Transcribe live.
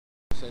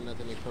say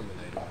nothing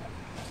incriminating.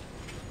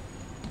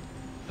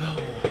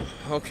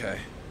 Okay.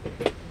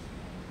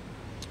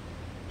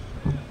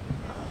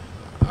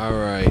 All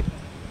right.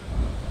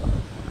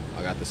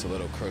 I got this a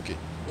little crooked.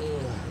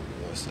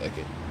 1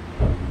 second.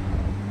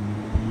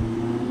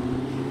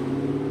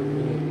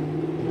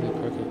 Is it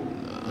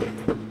crooked? Nah.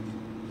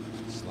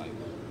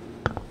 Slightly.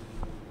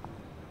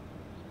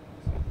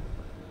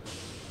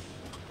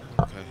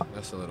 Okay,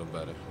 that's a little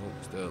better.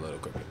 Ooh, still a little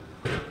crooked.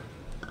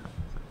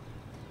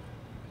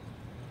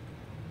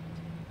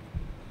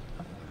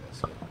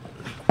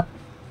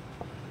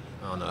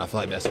 I don't know. I feel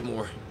like that's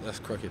more. That's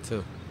crooked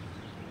too.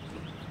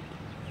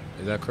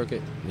 Is that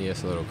crooked? Yeah,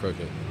 it's a little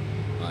crooked.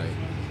 Like,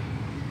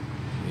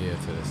 yeah,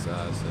 to the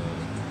side. So,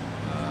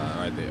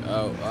 right there.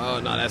 Oh,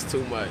 no, that's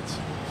too much.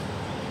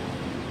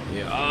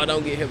 Yeah. Oh,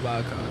 don't get hit by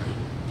a car.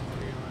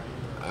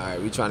 All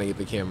right, we trying to get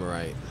the camera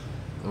right.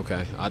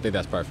 Okay, I think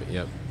that's perfect.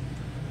 Yep.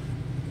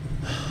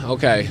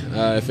 Okay.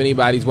 If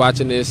anybody's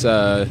watching this,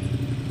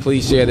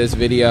 please share this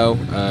video.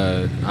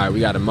 All right, we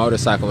got a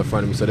motorcycle in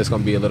front of me, so this is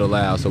going to be a little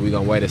loud, so we're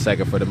going to wait a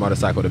second for the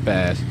motorcycle to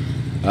pass.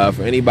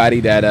 For anybody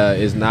that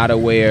is not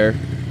aware,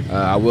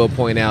 I will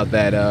point out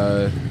that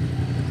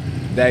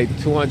day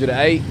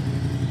 208,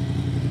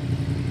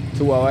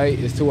 208,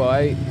 is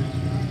 208?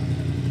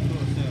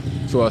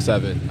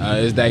 207.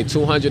 It's day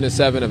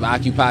 207 of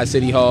Occupy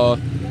City Hall.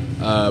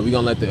 We're going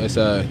to let this,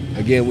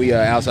 again, we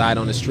are outside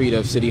on the street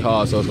of City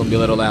Hall, so it's going to be a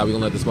little loud. We're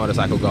going to let this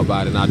motorcycle go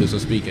by, and I'll do some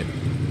speaking.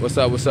 What's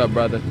up,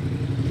 brother?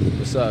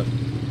 What's up?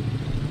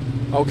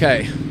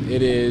 Okay,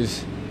 it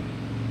is.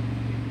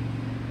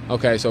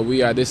 Okay, so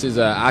this is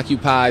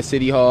Occupy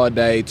City Hall,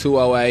 day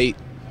 208,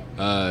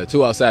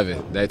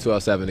 207, day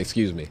 207,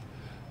 excuse me.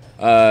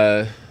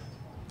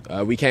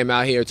 We came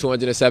out here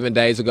 207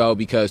 days ago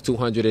because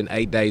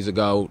 208 days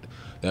ago,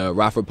 the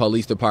Rockford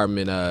Police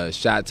Department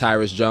shot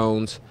Tyrus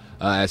Jones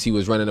as he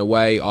was running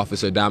away,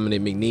 Officer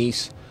Dominic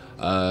McNeese.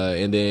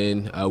 And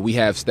then we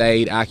have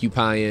stayed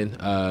occupying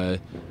the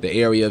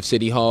area of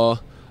City Hall.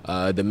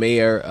 The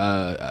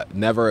mayor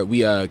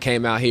we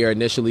came out here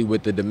initially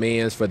with the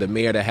demands for the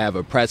mayor to have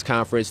a press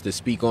conference to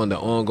speak on the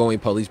ongoing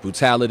police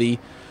brutality,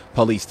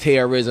 police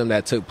terrorism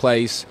that took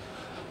place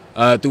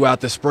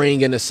throughout the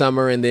spring and the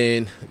summer, and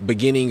then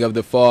beginning of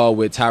the fall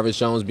with Tyrus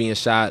Jones being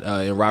shot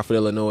in Rockford,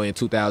 Illinois in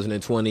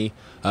 2020.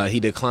 He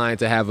declined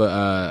to have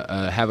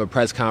a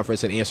press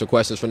conference and answer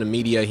questions from the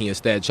media. He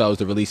instead chose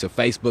to release a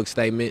Facebook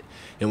statement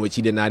in which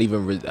he did not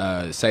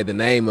even say the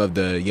name of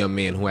the young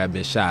man who had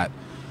been shot.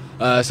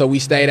 So we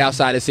stayed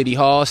outside of City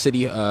Hall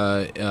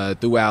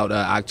throughout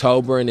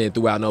October and then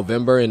throughout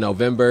November. In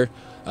November,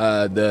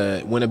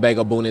 the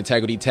Winnebago Boone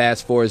Integrity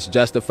Task Force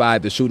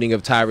justified the shooting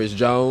of Tyrus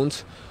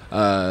Jones.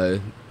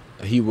 Tyrus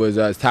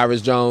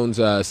Jones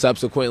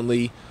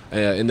subsequently,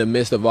 in the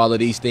midst of all of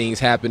these things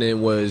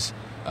happening, was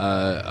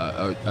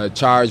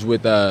charged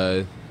with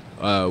murder.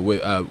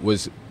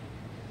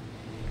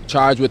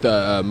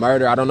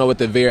 I don't know what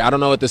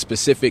the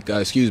specific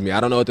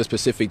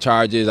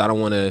charge is. I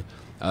don't want to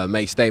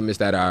make statements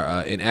that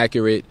are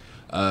inaccurate,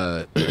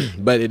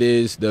 but it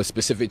is, the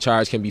specific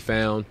charge can be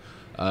found.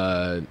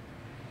 I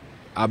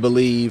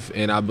believe,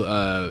 and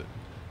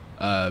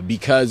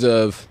because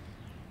of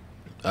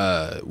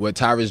what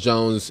Tyrus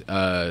Jones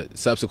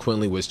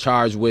subsequently was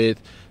charged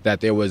with, that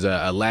there was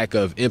a lack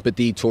of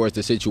empathy towards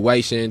the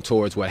situation,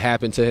 towards what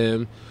happened to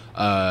him.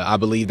 I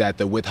believe that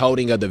the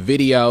withholding of the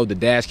video, the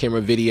dash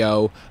camera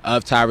video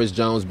of Tyrus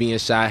Jones being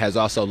shot, has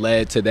also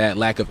led to that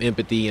lack of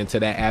empathy and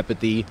to that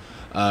apathy.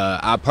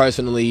 I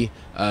personally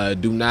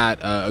do not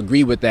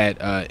agree with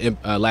that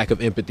lack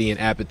of empathy and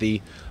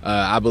apathy.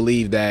 I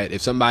believe that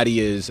if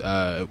somebody is,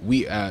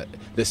 the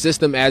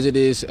system as it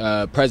is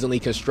presently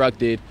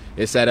constructed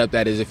is set up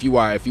that is, if you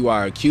are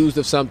accused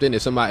of something,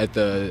 if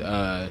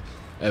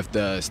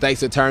the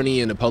state's attorney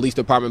and the police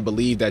department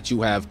believe that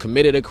you have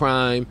committed a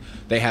crime,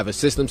 they have a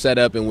system set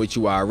up in which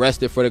you are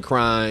arrested for the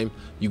crime,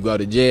 you go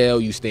to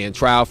jail, you stand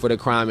trial for the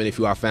crime, and if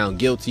you are found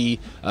guilty,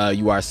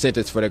 you are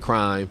sentenced for the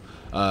crime.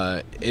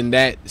 In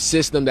that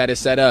system that is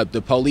set up,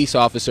 the police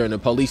officer and the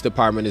police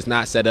department is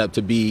not set up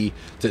to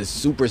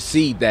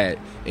supersede that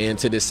and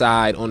to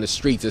decide on the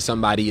streets if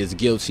somebody is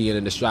guilty,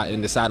 and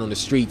decide on the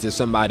streets if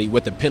somebody,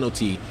 what the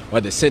penalty or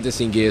the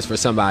sentencing is for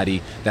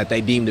somebody that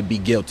they deem to be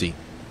guilty.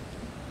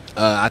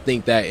 I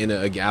think that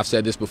I've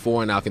said this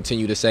before and I'll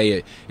continue to say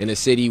it, in a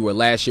city where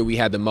last year we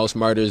had the most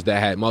murders,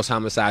 most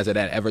homicides that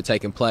had ever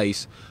taken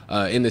place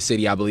in the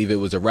city. I believe it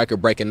was a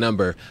record-breaking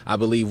number. I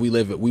believe we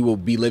will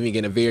be living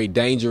in a very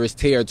dangerous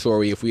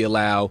territory if we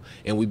allow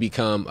and we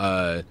become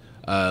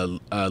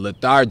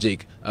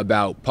lethargic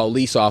about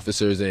police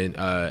officers and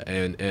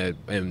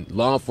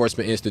law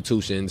enforcement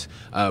institutions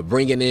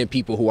bringing in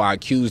people who are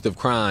accused of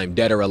crime,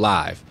 dead or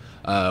alive.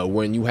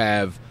 When you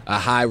have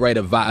high rate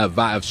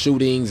of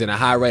shootings and a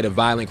high rate of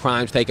violent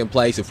crimes taking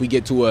place, if we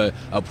get to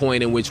a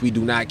point in which we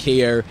do not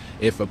care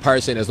if a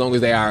person, as long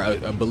as they are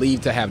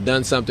believed to have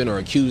done something or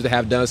accused to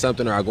have done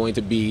something or are going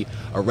to be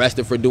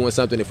arrested for doing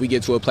something, if we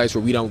get to a place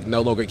where we don't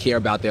no longer care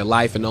about their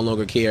life and no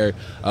longer care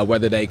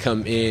whether they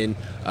come in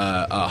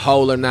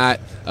whole or not,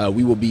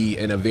 we will be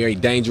in a very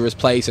dangerous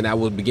place, and that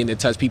will begin to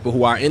touch people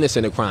who are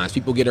innocent of crimes.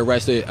 People get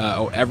arrested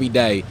every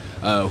day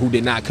who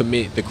did not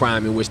commit the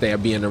crime in which they are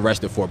being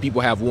arrested for.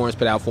 People have warrants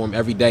put out for them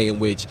every day in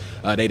which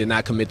they did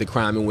not commit the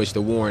crime in which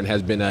the warrant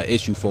has been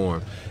issued for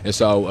them. And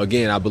so,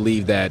 again, I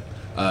believe that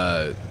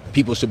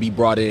people should be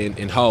brought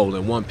in whole,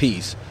 in one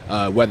piece,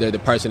 whether the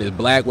person is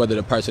black, whether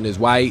the person is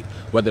white,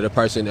 whether the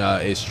person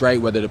is straight,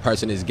 whether the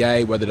person is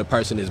gay, whether the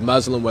person is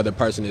Muslim, whether the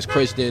person is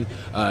Christian.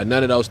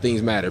 None of those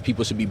things matter.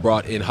 People should be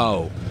brought in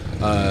whole.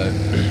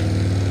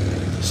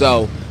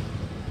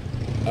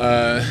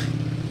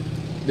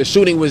 The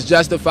shooting was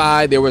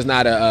justified. There was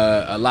not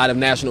a lot of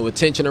national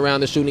attention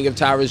around the shooting of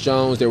Tyrus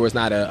Jones. There was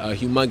not a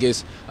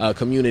humongous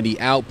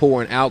community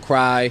outpour and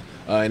outcry,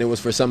 and it was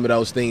for some of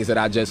those things that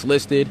I just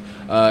listed.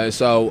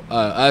 So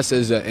us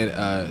as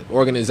an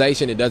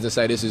organization, it doesn't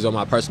say this is on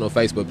my personal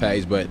Facebook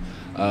page, but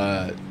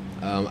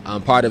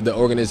I'm part of the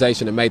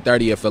organization, the May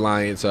 30th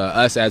Alliance.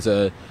 Us as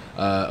a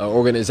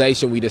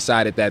organization, we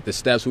decided that the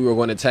steps we were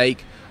going to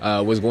take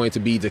was going to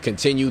be to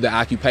continue the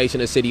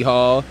occupation of City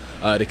Hall,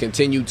 to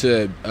continue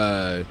to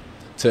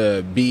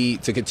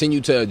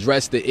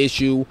address the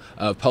issue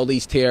of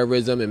police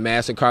terrorism and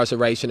mass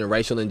incarceration and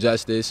racial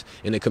injustice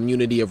in the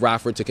community of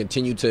Rockford, to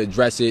continue to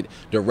address it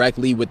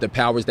directly with the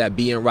powers that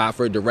be in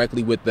Rockford,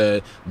 directly with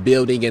the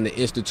building and the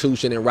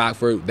institution in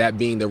Rockford, that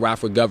being the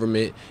Rockford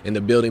government and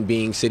the building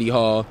being City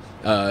Hall.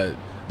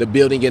 The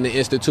building and the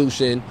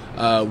institution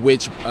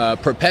which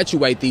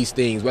perpetuate these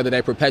things, whether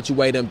they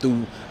perpetuate them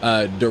through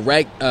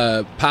direct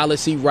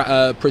policy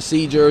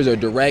procedures or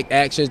direct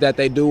actions that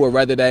they do, or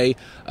whether they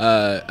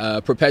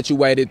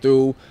perpetuate it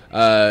through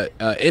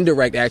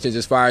indirect actions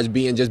as far as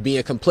being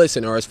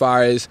complicit, or as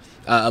far as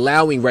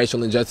allowing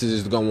racial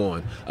injustices to go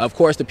on. Of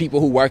course, the people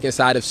who work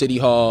inside of City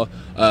Hall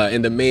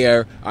and the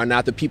mayor are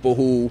not the people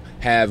who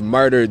have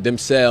murdered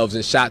themselves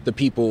and shot the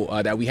people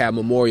that we have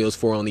memorials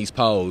for on these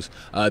poles.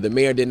 The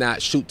mayor did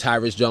not shoot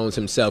Tyrus Jones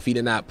himself. He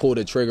did not pull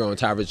the trigger on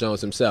Tyrus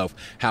Jones himself.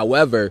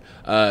 However,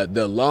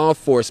 the law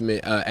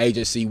enforcement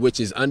agency, which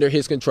is under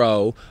his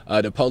control,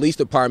 the police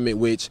department,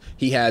 which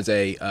he has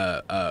a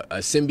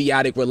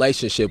symbiotic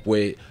relationship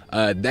with,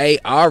 they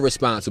are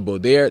responsible.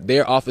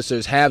 Their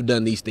officers have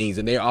done these things,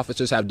 and their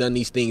officers have done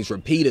these things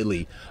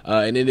repeatedly.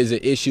 And it is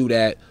an issue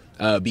that,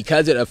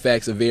 because it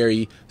affects a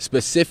very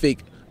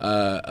specific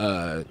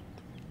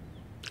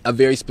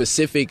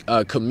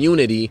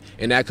community,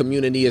 and that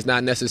community is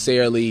not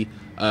necessarily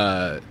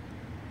a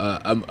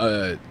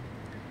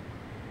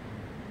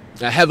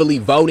heavily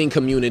voting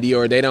community,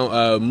 or they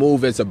don't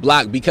move as a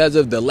block, because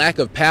of the lack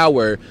of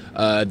power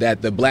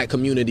that the black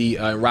community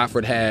in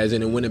Rockford has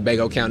and in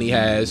Winnebago County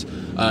has,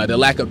 the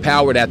lack of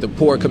power that the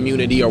poor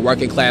community or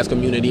working class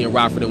community in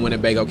Rockford and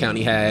Winnebago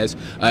County has.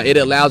 It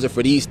allows it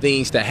for these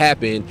things to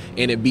happen,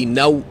 and it be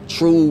no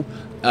true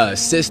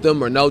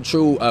system or no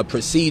true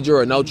procedure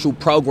or no true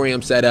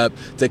program set up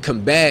to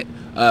combat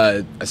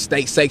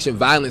state-sanctioned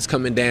violence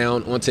coming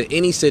down onto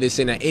any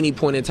citizen at any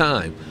point in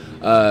time.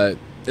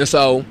 And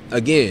so,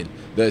 again,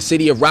 the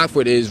city of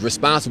Rockford is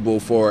responsible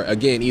for,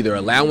 again, either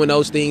allowing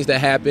those things to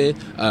happen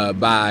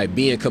by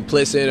being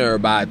complicit, or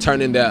by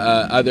turning the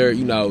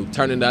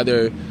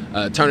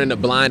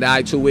blind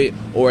eye to it,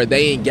 or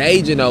they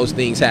engage in those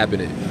things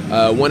happening.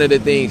 One of the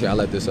things, I'll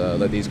let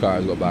these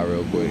cars go by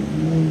real quick.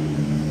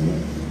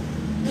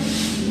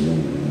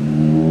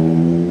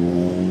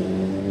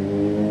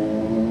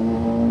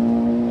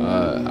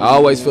 I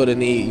always feel the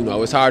need,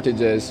 it's hard to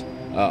just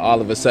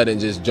all of a sudden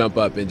just jump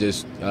up and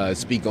just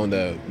speak on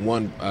the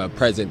one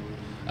present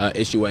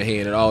issue at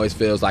hand. It always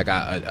feels like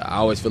I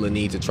always feel a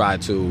need to try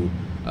to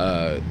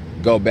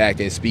go back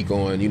and speak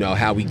on,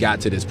 how we got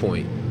to this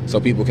point,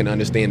 so people can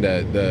understand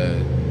the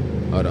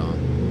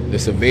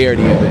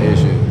severity of the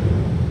issue.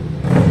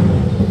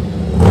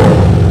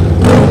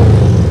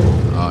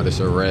 Oh, this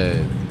a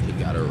red. He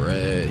got a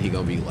red. He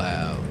gonna be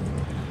loud.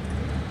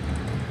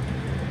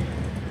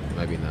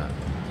 Maybe not.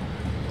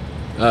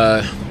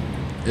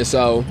 And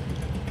so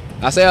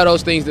I say all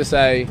those things to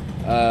say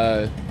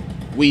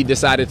we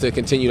decided to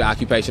continue the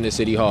occupation at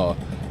City Hall.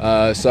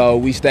 So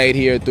we stayed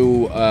here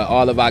through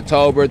all of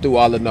October, through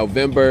all of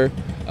November,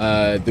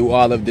 through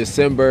all of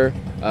December,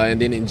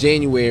 and then in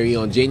January,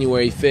 on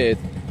January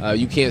 5th,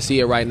 you can't see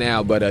it right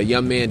now, but a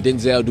young man,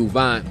 Denzel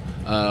Duvant,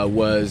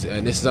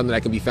 and this is something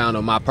that can be found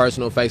on my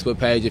personal Facebook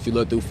page if you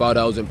look through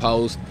photos and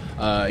posts.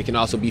 It can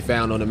also be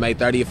found on the May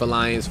 30th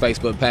Alliance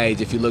Facebook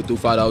page if you look through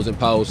photos and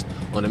posts,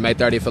 on the May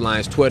 30th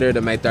Alliance Twitter,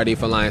 the May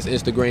 30th Alliance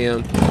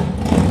Instagram.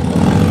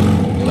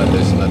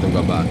 Let them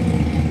go by.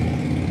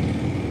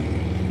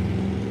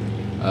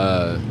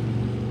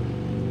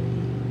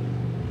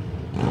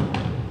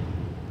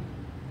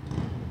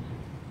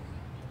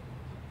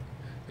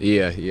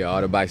 Yeah,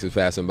 all the bikes is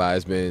passing by.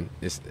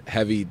 It's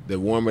heavy. The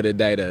warmer the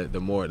day, the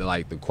more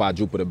like the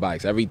quadruple the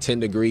bikes. Every 10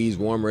 degrees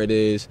warmer it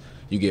is,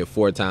 you get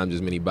 4 times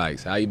as many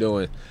bikes. How you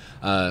doing?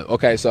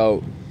 Okay,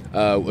 so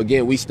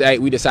again, we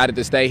decided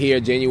to stay here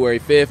January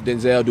 5th.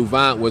 Denzel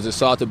Duvant was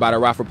assaulted by the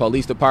Rockford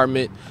Police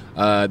Department.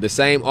 The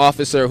same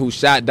officer who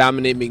shot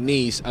Dominic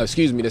McNeese,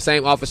 the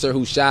same officer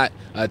who shot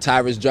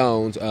Tyrus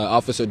Jones,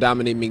 Officer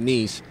Dominic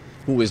McNeese,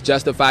 who was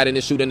justified in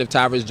the shooting of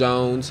Tyrus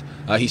Jones.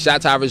 He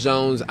shot Tyrus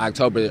Jones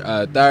October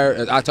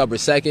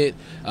 2nd.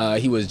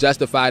 He was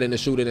justified in the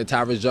shooting of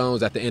Tyrus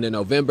Jones at the end of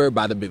November.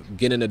 By the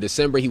beginning of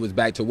December, he was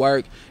back to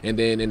work. And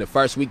then in the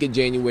first week of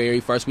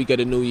January, first week of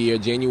the new year,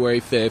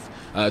 January 5th,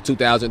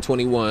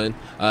 2021,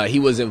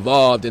 he was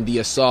involved in the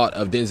assault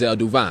of Denzel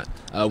Duvant.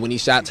 When he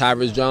shot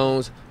Tyrus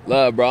Jones,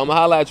 love, bro. I'm going to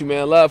holler at you,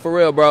 man. Love for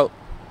real, bro.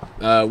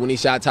 When he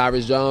shot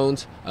Tyrus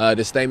Jones,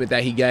 the statement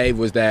that he gave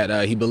was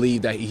that he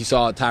believed that he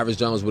saw Tyrus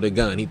Jones with a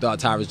gun. He thought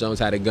Tyrus Jones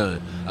had a gun.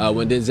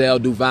 When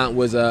Denzel Duvant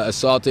was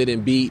assaulted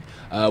and beat,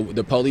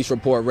 the police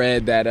report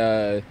read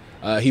that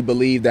he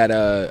believed that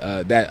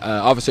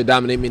Officer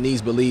Dominic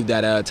McNeese believed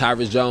that that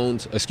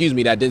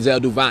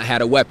Denzel Duvant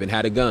had a weapon,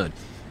 had a gun.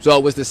 So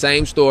it was the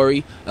same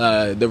story.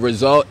 The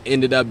result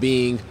ended up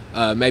being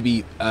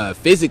maybe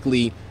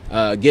physically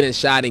getting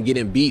shot and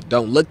getting beat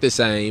don't look the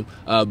same,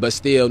 but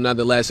still,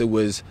 nonetheless, it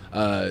was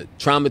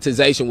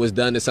traumatization was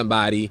done to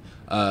somebody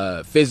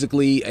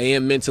physically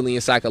and mentally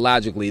and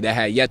psychologically that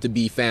had yet to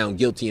be found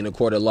guilty in a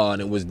court of law,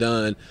 and it was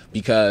done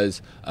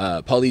because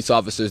police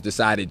officers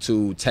decided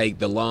to take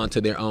the law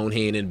into their own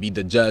hand and be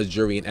the judge,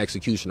 jury, and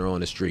executioner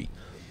on the street.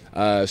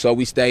 So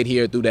we stayed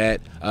here through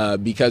that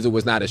because it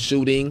was not a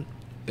shooting.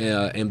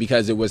 And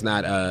because it was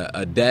not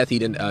a death,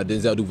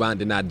 Denzel Duvant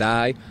did not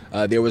die.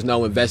 There was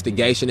no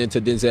investigation into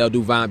Denzel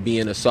Duvant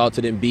being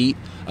assaulted and beat.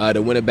 The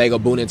Winnebago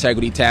Boone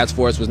Integrity Task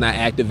Force was not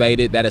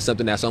activated. That is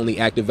something that's only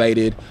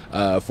activated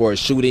for a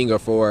shooting or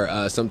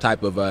for some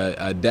type of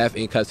a death,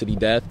 in custody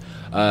death.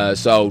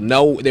 So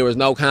there was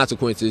no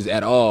consequences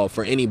at all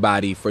for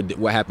anybody for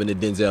what happened to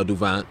Denzel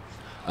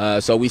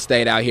Duvant. So we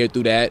stayed out here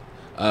through that.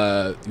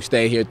 We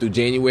stayed here through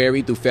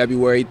January, through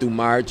February, through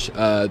March,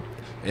 and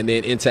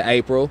then into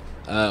April.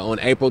 On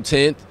April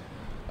 10th,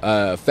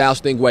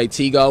 Faustin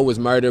Guetigo was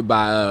murdered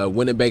by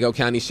Winnebago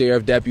County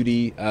Sheriff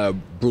Deputy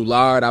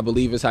Brulard, I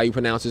believe is how you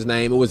pronounce his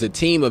name. It was a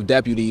team of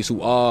deputies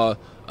who all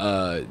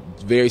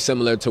very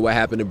similar to what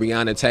happened to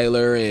Breonna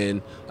Taylor,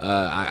 and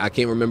I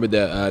can't remember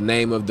the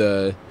name of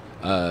the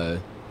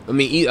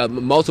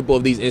multiple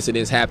of these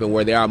incidents happen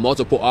where there are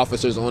multiple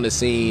officers on the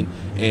scene,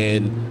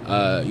 and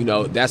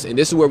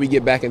this is where we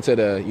get back into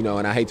the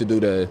and I hate to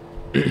do the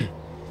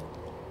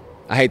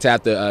I hate to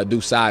have to do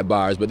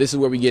sidebars, but this is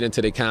where we get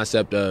into the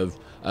concept of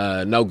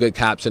no good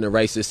cops in a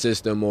racist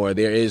system, or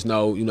there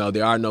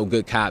are no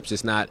good cops.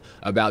 It's not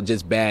about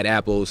just bad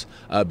apples,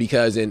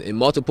 because in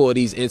multiple of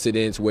these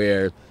incidents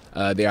where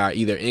there are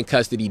either in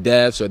custody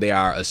deaths, or there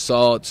are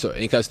assaults, or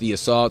in custody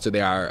assaults, or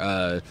there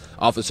are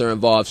officer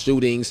involved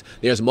shootings,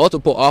 there's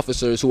multiple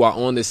officers who are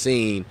on the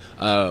scene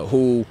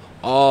who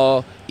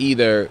all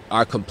either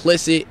are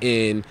complicit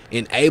in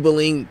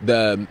enabling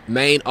the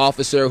main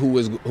officer who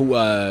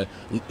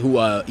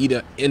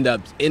either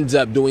ends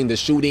up doing the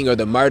shooting or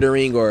the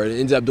murdering, or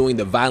ends up doing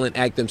the violent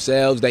act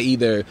themselves. They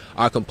either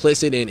are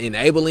complicit in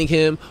enabling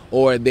him,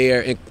 or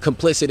they're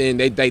complicit in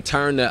they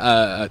turn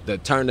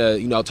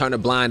a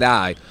blind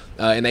eye,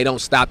 and they don't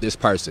stop this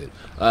person.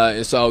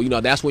 And so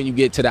that's when you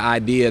get to the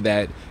idea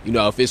that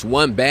if it's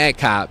one bad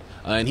cop,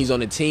 and he's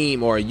on a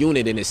team or a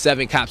unit, and it's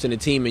 7 cops in the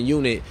team and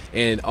unit,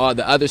 and all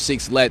the other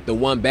 6 let the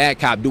one bad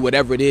cop do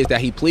whatever it is that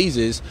he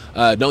pleases,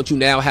 don't you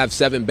now have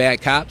 7 bad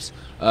cops?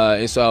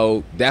 And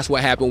so that's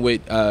what happened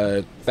with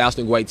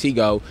Faustin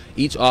Guetigo.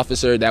 Each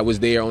officer that was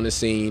there on the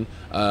scene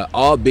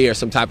all bear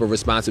some type of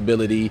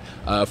responsibility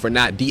for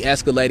not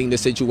de-escalating the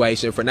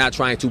situation, for not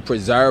trying to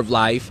preserve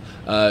life.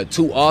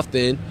 Too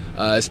often,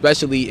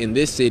 especially in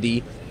this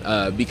city,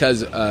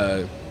 because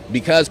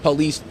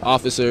police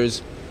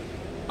officers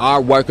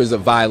are workers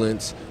of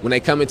violence. When they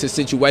come into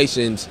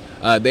situations,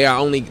 the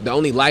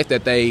only life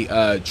that they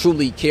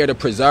truly care to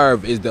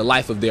preserve is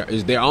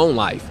their own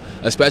life.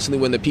 Especially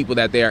when the people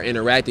that they are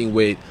interacting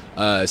with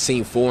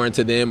seem foreign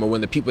to them, or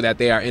when the people that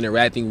they are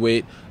interacting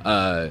with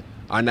are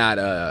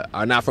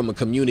not from a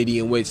community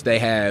in which they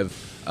have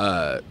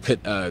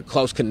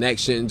close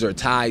connections or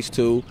ties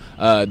to.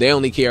 They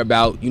only care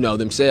about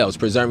themselves,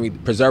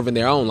 preserving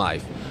their own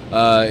life.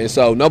 And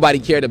so nobody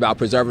cared about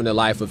preserving the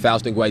life of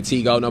Faustin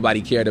Guetigo.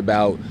 Nobody cared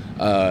about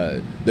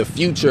the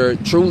future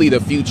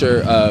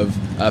of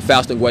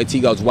Faustin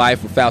Guetigo's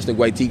wife or Faustin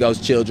Guetigo's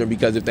children,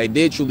 because if they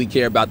did truly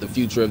care about the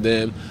future of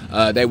them,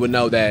 they would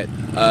know that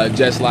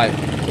just like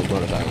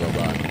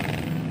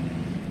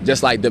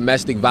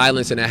domestic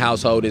violence in a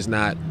household is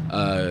not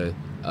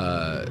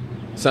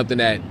something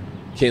that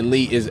can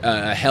lead is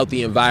a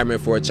healthy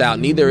environment for a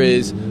child, neither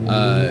is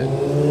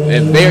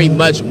and very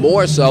much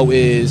more so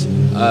is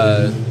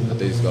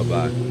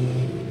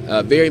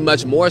very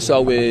much more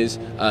so is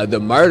the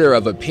murder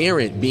of a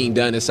parent being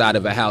done inside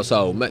of a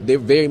household.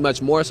 Very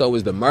much more so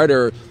is the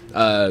murder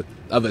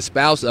a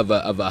spouse, of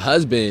a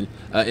husband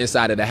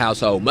inside of the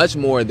household, much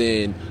more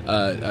than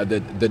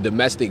the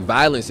domestic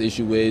violence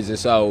issue is. And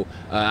so,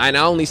 and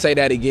I only say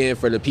that again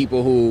for the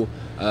people who,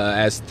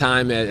 as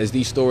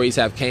these stories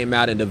have came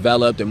out and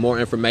developed, and more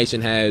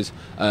information has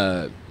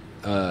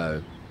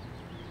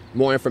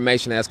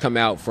come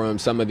out from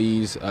some of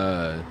these,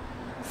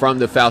 from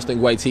the Faustin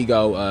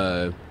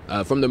Guetigo,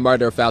 from the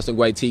murder of Faustin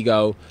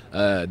Guetigo.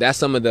 That's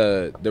some of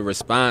the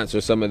response,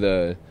 or some of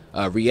the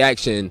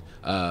reaction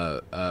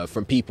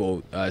from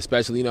people,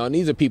 especially, and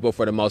these are people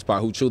for the most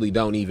part who truly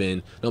don't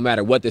even, no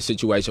matter what the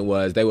situation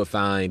was, they would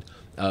find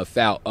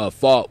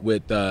fault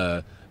with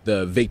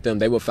the victim.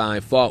 They will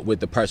find fault with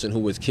the person who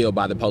was killed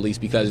by the police,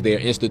 because they're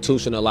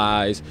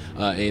institutionalized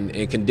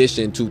and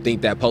conditioned to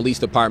think that police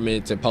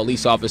departments and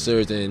police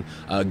officers and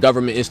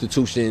government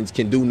institutions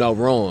can do no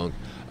wrong,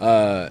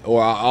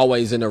 or are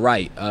always in the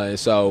right.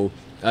 So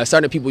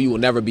certain people you will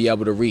never be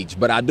able to reach.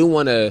 But I do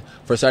want to,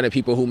 for certain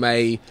people who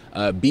may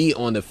be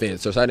on the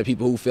fence, or certain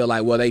people who feel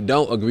like, well, they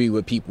don't agree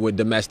with people with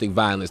domestic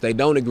violence, they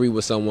don't agree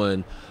with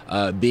someone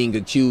being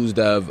accused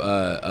of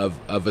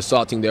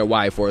assaulting their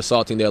wife or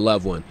assaulting their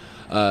loved one.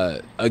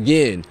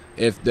 Again,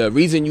 if the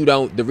reason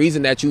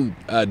that you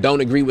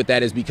don't agree with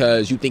that is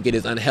because you think it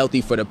is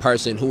unhealthy for the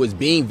person who is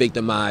being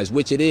victimized,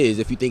 which it is.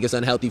 If you think it's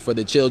unhealthy for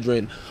the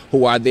children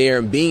who are there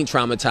and being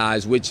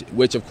traumatized,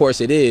 which of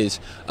course it is,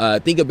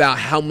 think about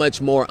how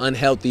much more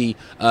unhealthy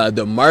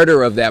the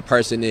murder of that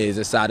person is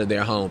inside of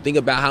their home. Think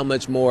about how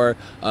much more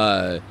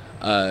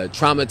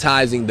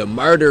traumatizing the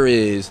murder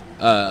is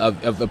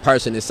of the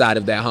person inside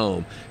of that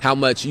home. How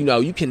much,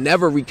 you can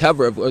never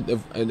recover,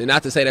 and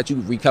not to say that you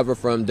recover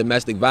from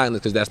domestic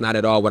violence, because that's not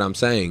at all what I'm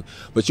saying,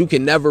 but you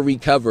can never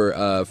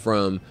recover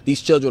from,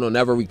 these children will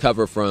never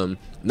recover from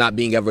not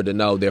being able to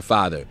know their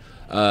father.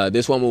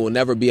 This woman will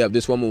never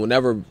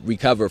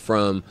recover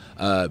from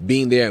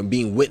being there and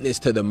being witness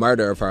to the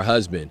murder of her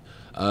husband.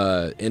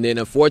 And then,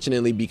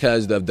 unfortunately,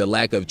 because of the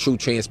lack of true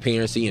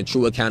transparency and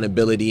true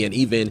accountability, and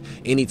even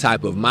any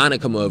type of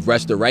modicum of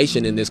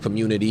restoration in this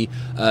community,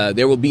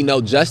 there will be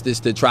no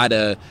justice to try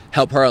to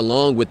help her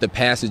along with the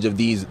passage of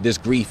this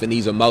grief and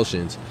these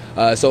emotions.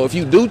 So if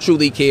you do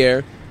truly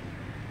care,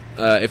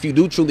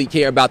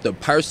 about the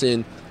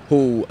person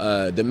who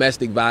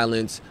domestic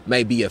violence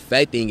may be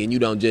affecting, and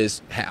you aren't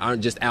just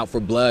out for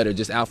blood or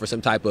just out for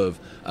some type of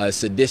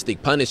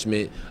sadistic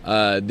punishment,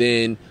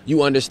 then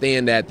you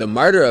understand that the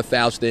murder of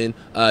Faustin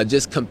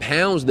just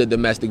compounds the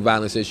domestic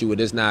violence issue. It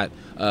does not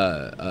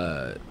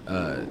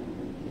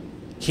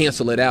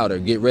cancel it out or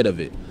get rid of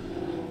it.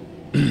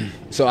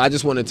 So I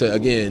just wanted to,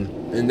 again,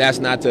 and that's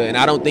not to, and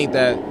I don't think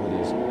that,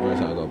 where's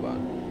how I go by?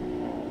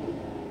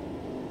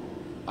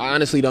 I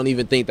honestly don't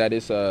even think that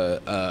it's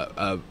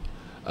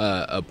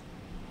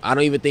I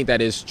don't even think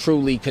that is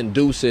truly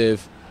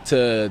conducive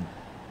to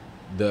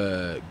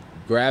the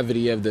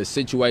gravity of the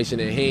situation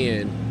at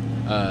hand.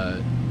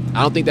 I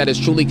don't think that is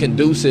truly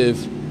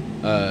conducive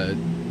to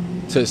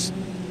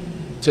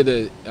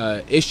the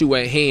issue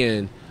at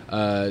hand,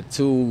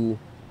 to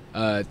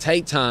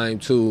take time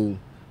to,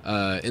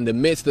 in the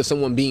midst of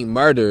someone being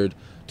murdered,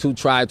 to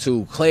try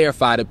to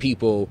clarify to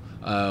people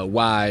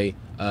why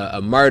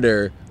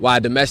somebody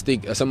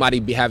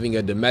be having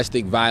a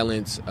domestic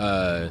violence,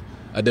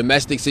 a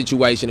domestic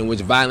situation in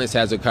which violence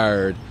has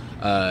occurred,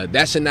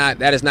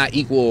 that is not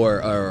equal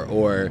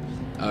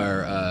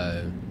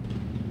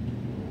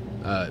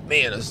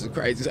man, this is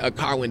crazy. A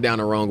car went down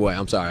the wrong way.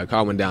 I'm sorry. A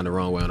car went down the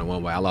wrong way on the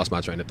one way. I lost my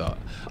train of thought.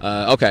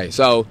 Okay.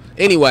 So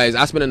anyways,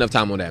 I spent enough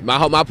time on that.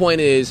 My point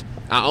is,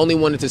 I only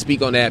wanted to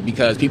speak on that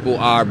because people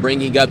are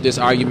bringing up this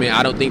argument.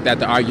 I think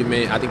the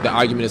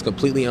argument is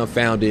completely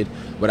unfounded,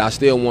 but I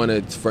still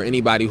wanted, for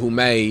anybody who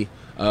may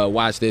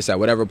watch this at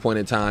whatever point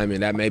in time,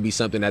 and that may be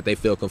something that they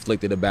feel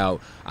conflicted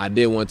about, I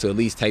did want to at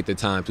least take the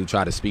time to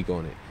try to speak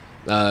on it.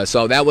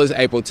 So that was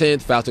April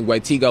 10th. Faustin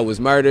Guetigo was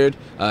murdered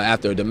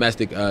after a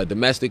domestic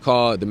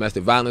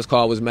violence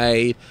call was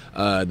made.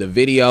 The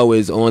video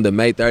is on the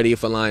May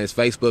 30th Alliance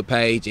Facebook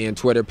page and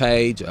Twitter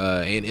page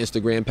and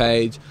Instagram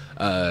page.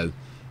 I've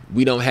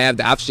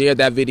shared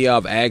that video.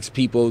 I've asked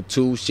people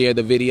to share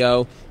the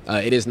video.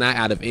 It is not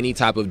out of any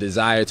type of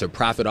desire to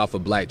profit off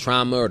of black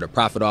trauma, or to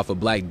profit off of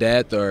black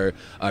death, or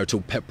to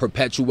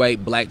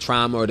perpetuate black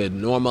trauma, or to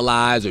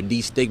normalize or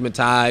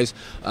destigmatize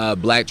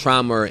black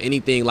trauma, or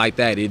anything like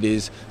that. It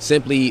is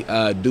simply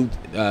due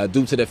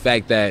to the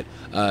fact that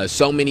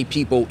so many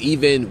people,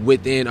 even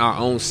within our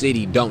own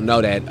city, don't know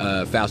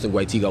that Faustin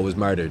Guetigo was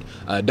murdered.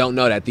 Don't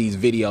know that these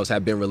videos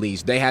have been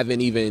released. They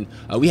haven't even.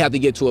 We have to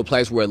get to a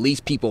place where at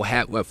least people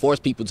force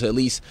people to at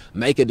least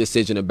make a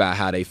decision about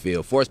how they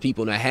feel. Force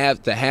people to have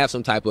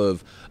some type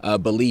of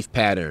belief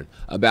pattern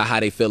about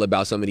how they feel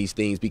about some of these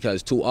things,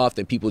 because too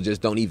often people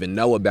just don't even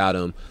know about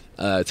them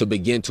to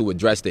begin to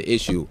address the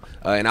issue.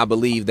 And I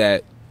believe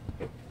that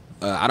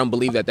I don't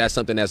believe that that's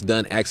something that's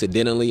done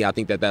accidentally. I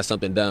think that that's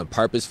something done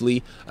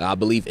purposefully. I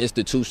believe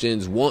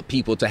institutions want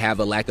people to have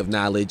a lack of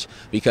knowledge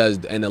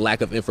and a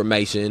lack of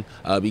information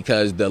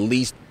because the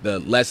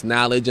less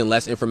knowledge and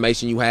less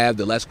information you have,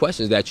 the less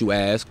questions that you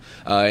ask,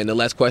 and the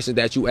less questions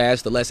that you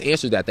ask, the less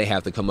answers that they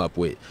have to come up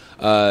with.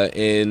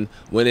 And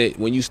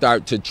when you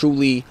start to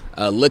truly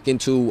look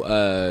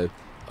into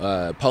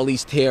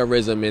police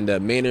terrorism and the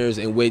manners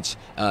in which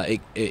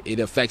it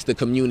affects the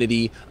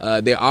community,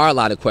 there are a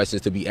lot of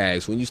questions to be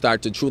asked. When you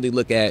start to truly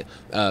look at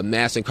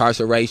mass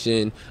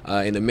incarceration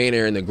and the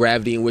manner and the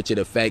gravity in which it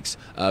affects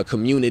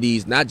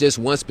communities, not just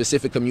one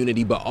specific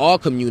community, but all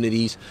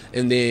communities,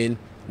 and then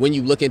when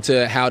you look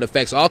into how it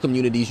affects all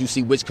communities, you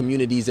see which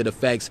communities it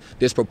affects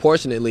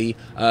disproportionately.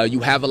 You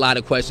have a lot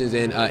of questions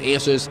and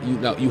answers.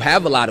 You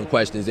have a lot of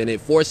questions, and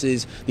it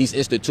forces these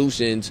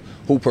institutions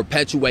who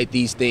perpetuate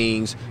these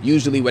things,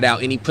 usually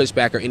without any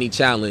pushback or any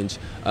challenge,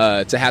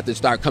 to have to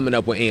start coming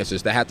up with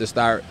answers, to have to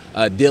start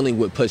dealing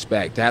with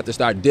pushback, to have to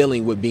start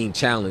dealing with being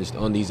challenged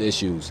on these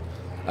issues.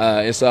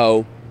 And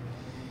so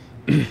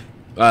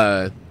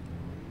after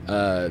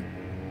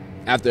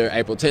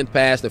April 10th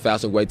passed and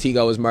Faustin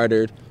Guetigo was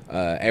murdered,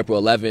 April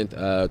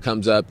 11th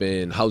comes up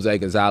and Jose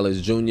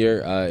Gonzalez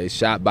Jr. Is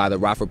shot by the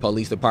Rockford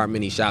Police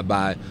Department. He's shot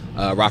by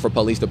Rockford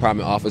Police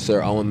Department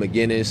officer Owen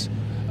McGinnis.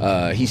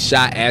 He's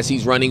shot as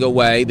he's running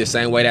away, the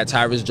same way that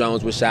Tyrus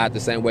Jones was shot,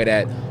 the same way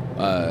that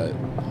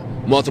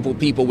multiple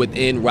people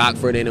within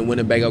Rockford and in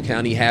Winnebago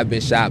County have been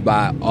shot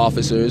by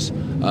officers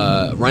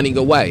running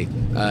away,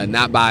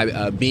 not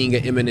by being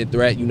an imminent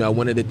threat. You know,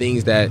 one of the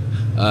things that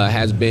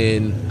has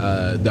been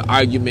the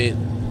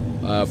argument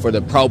for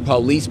the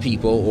pro-police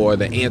people or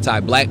the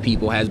anti-black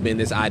people has been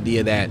this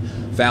idea that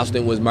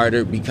Faustin was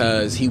murdered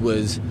because he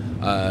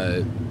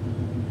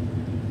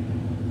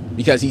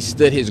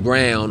stood his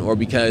ground, or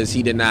because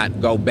he did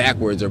not go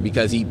backwards, or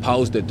because he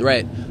posed a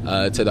threat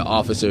to the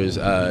officers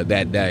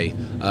that day.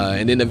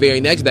 And then the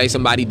very next day,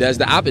 somebody does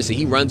the opposite.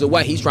 He runs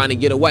away. He's trying to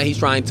get away. He's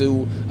trying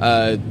to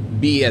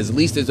be as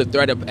least as a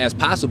threat as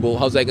possible,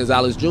 Jose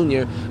Gonzalez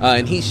Jr.,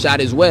 and he's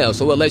shot as well.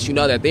 So it lets you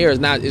know that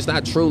it's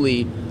not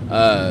truly...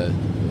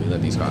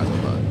 let these cars go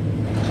by.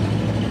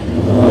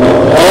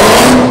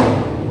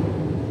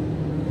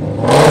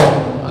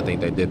 I think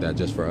they did that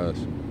just for us.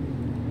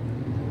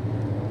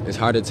 It's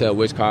hard to tell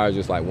which cars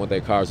just like want their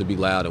cars to be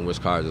loud and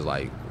which cars is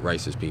like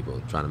racist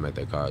people trying to make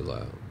their cars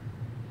loud.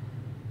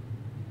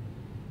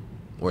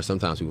 Or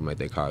sometimes people make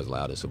their cars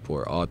loud and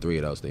support. All three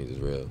of those things is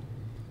real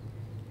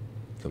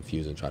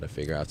confusing, try to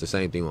figure out. It's the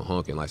same thing with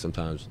honking. Like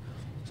sometimes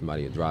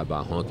somebody will drive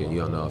by honking, you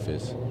don't know if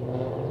it's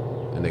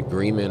an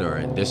agreement or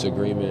a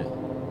disagreement.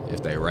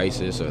 If they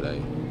racist or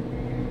they...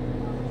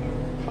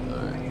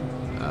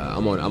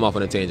 All right. I'm off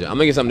on a tangent. I'm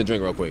gonna get something to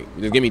drink real quick.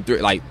 Just give me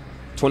 20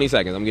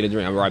 seconds. I'm gonna get a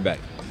drink. I'll be right back.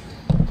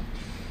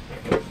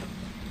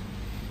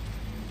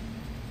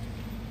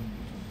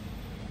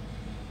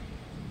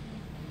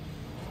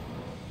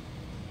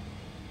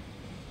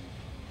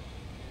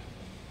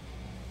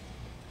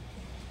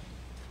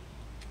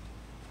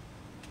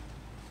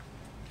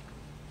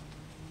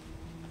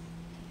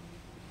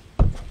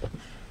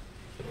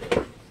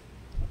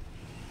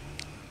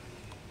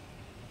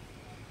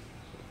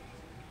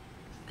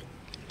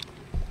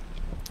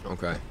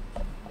 Okay.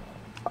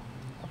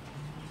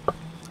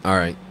 All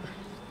right.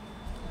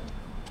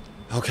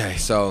 Okay,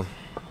 so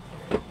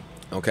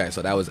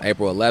that was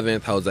April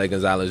 11th. Jose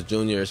Gonzalez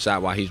Jr.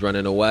 shot while he's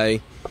running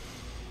away.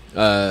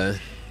 And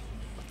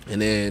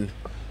then,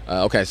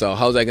 so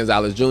Jose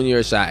Gonzalez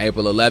Jr. shot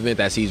April 11th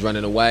as he's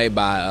running away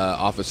by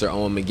Officer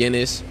Owen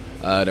McGinnis,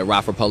 the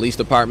Rockford Police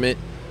Department.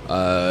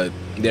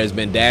 There's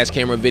been dash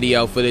camera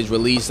video footage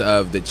released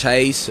of the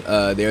chase.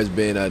 There's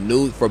been a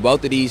news for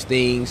both of these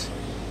things.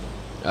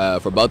 For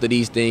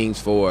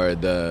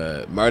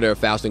the murder of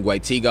Faustin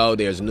Guetigo,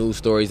 there's news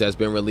stories that's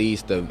been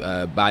released.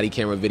 The body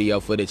camera video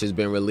footage has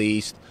been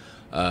released.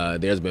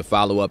 There's been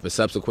follow-up and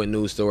subsequent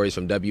news stories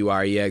from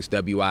WREX,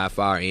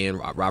 WIFR, and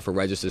Rockford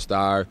Register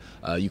Star.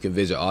 You can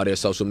visit all their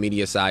social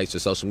media sites or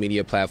social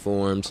media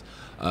platforms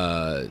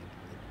or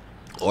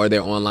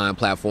their online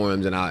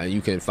platforms, and you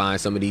can find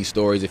some of these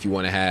stories if you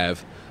want to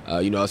have.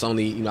 It's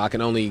only, I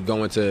can only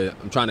go into,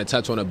 I'm trying to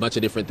touch on a bunch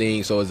of different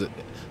things, so it's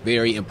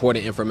very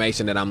important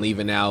information that I'm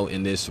leaving out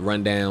in this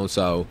rundown.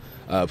 So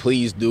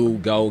please do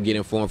go get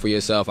informed for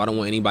yourself. I don't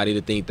want anybody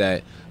to think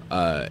that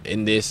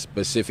in this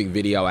specific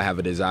video I have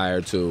a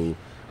desire to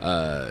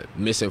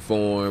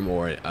misinform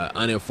or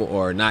uninform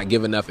or not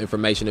give enough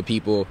information to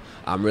people.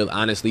 I'm really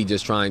honestly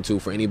just trying to,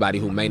 for anybody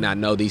who may not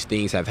know these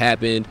things have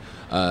happened,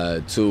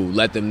 to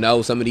let them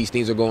know some of these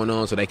things are going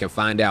on so they can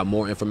find out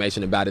more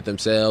information about it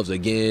themselves.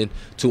 Again,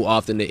 too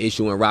often the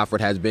issue in Rockford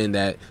has been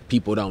that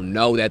people don't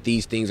know that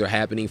these things are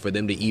happening for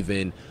them to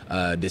even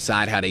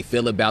decide how they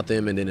feel about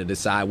them, and then to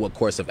decide what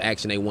course of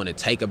action they want to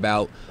take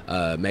about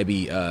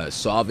maybe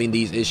solving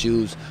these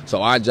issues.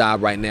 So our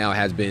job right now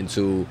has been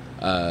to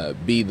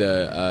be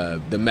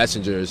the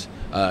messengers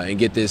and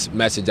get this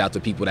message out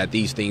to people that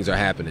these things are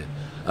happening.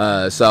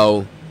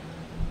 So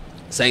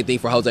Same thing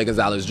for Jose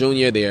Gonzalez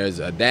Jr. There's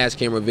a dash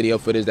camera video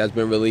footage that's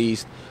been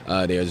released.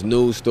 There's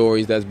news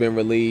stories that's been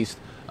released.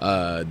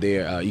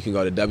 You can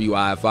go to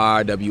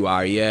WIFR,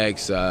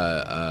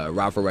 WREX,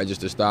 Rockford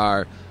Register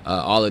Star,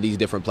 all of these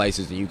different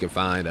places, and you can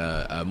find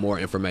more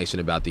information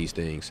about these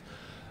things.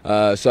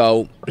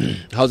 So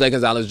Jose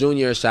Gonzalez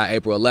Jr. shot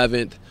April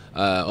 11th.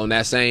 On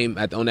that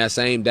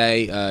same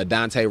day,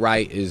 Dante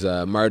Wright is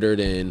murdered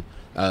in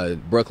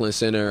Brooklyn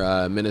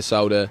Center,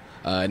 Minnesota,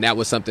 and that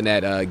was something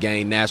that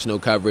gained national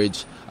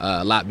coverage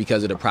a lot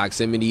because of the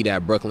proximity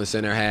that Brooklyn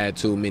Center had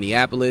to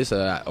Minneapolis,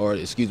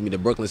 the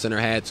Brooklyn Center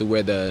had to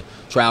where the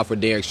trial for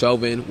Derek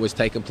Chauvin was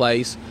taking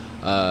place.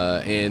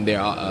 And there,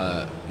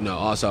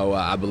 also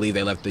I believe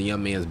they left the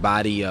young man's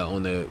body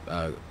on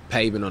the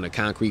pavement, on the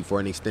concrete for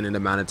an extended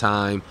amount of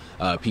time.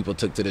 People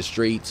took to the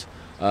streets.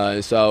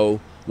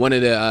 So one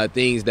of the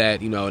things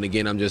that, and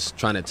again, I'm just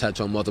trying to touch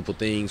on multiple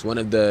things. One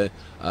of the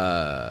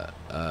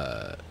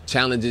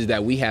challenges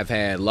that we have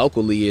had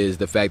locally is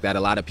the fact that a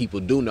lot of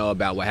people do know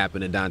about what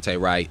happened to Dante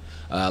Wright.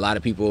 A lot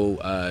of people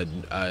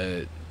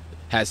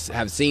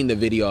have seen the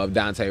video of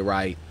Dante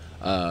Wright,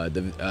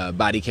 the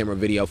body camera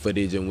video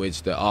footage in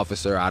which the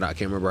officer, I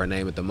can't remember her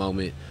name at the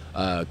moment,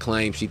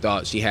 claimed she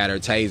thought she had her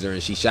taser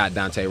and she shot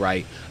Dante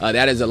Wright.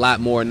 That is a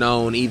lot more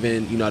known,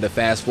 even, to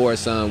fast forward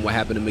some, what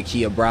happened to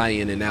Ma'Khia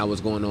Bryant and now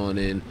what's going on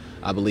in,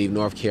 I believe,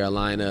 North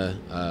Carolina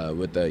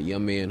with the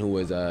young man who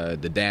was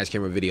the dash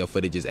camera video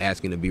footage is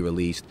asking to be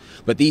released.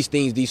 But these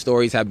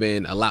stories have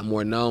been a lot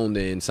more known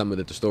than some of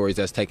the stories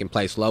that's taking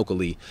place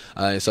locally.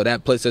 And so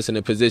that puts us in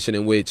a position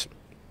in which,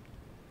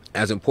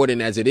 as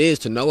important as it is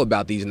to know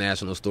about these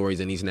national stories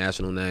and these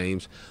national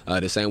names,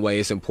 the same way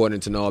it's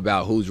important to know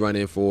about who's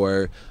running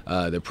for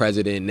the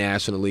president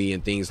nationally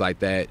and things like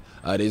that,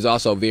 it is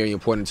also very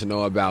important to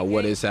know about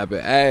what is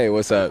happening. Hey,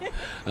 what's up?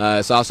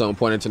 It's also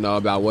important to know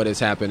about what is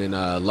happening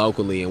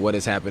locally and what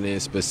is happening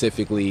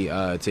specifically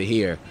to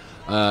here.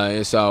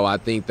 And so I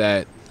think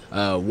that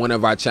one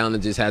of our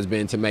challenges has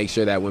been to make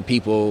sure that when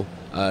people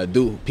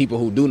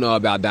who do know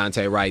about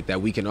Dante Wright,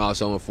 that we can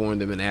also inform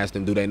them and ask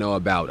them, do they know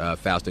about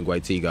Faustin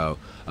Guetigo?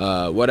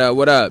 What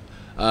up?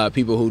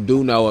 People who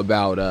do know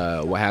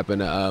about what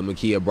happened to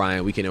Ma'Khia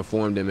Bryant, we can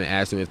inform them and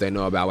ask them if they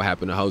know about what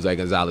happened to Jose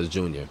Gonzalez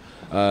Jr.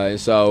 And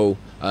so,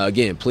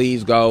 again,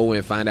 please go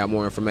and find out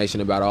more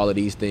information about all of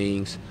these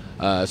things.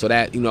 So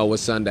that,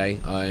 was Sunday.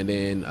 And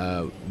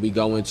then we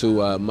go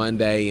into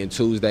Monday and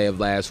Tuesday of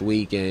last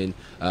week. And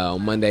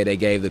on Monday, they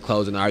gave the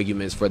closing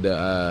arguments for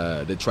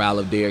the trial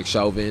of Derek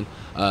Chauvin.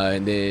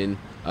 And then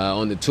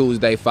on the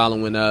Tuesday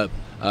following up,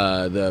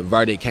 the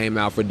verdict came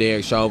out for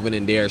Derek Chauvin,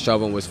 and Derek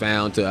Chauvin was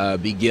found to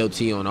be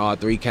guilty on all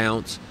 3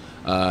 counts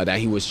that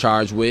he was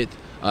charged with.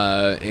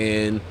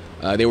 And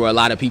there were a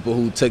lot of people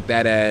who took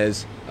that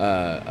as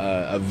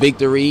a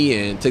victory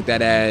and took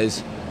that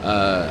as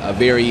a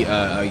very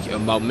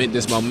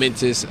momentous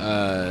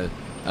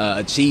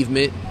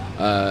achievement.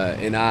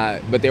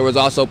 But there was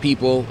also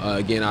people,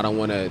 again, I don't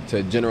want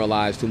to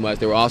generalize too much.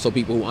 There were also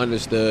people who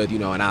understood,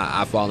 and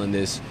I fall in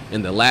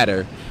the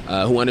latter,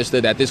 who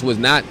understood that this was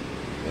not,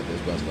 let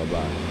this bus go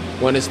by,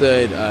 who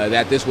understood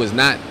that this was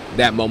not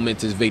that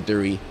momentous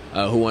victory,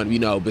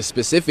 but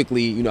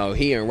specifically,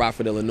 here in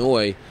Rockford,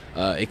 Illinois,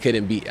 it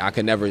couldn't be,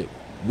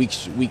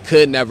 we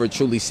could never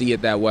truly see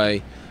it that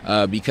way,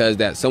 because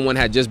that someone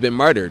had just been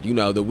murdered,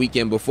 the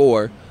weekend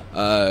before,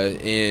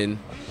 and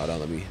hold on,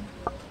 let me.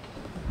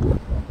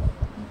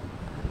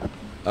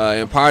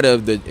 And part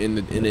of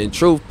in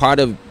truth, part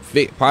of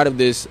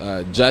this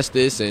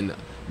justice and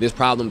this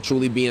problem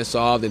truly being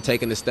solved and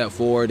taking a step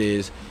forward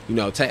is,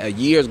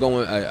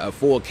 a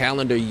full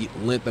calendar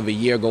length of a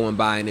year going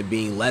by and it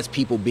being less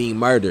people being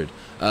murdered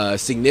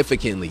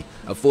significantly,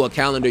 a full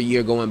calendar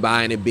year going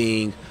by and it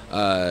being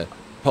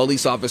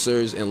police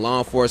officers and law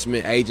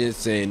enforcement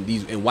agents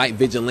and white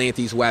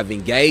vigilantes who have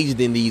engaged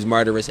in these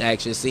murderous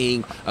actions,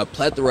 seeing a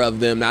plethora of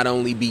them not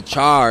only be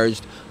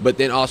charged but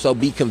then also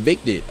be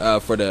convicted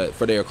for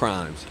their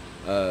crimes.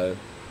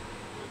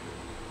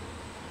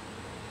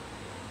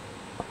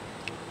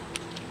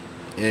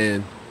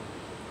 And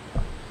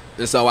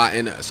so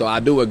I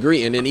do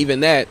agree. And then even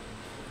that,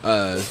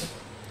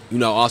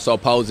 also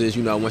poses,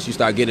 once you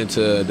start getting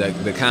to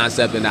the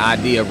concept and the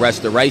idea of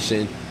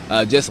restoration,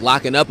 just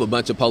locking up a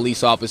bunch of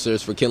police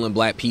officers for killing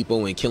black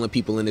people and killing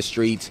people in the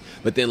streets,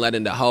 but then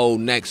letting the whole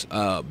next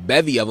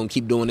bevy of them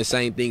keep doing the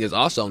same thing is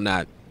also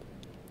not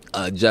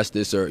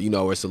justice or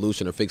a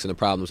solution or fixing the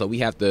problem. So we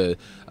have to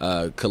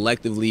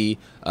collectively,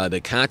 the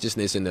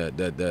consciousness and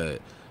the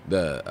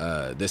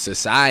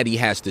society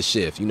has to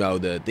shift.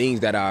 The things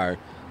that are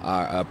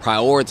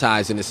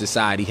prioritized in the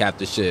society have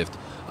to shift.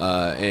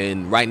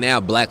 And right now,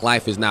 black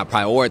life is not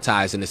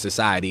prioritized in the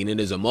society, and it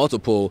is a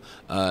multiple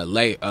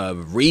layer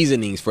of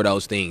reasonings for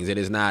those things. It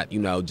is not,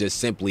 just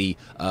simply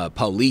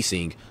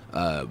policing.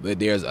 But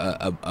there's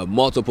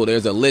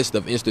there's a list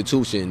of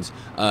institutions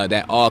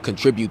that all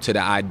contribute to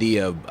the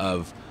idea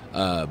of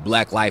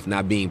black life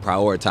not being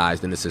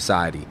prioritized in the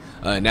society.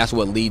 And that's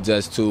what leads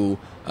us to,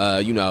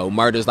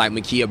 murders like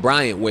Ma'Khia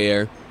Bryant,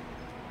 where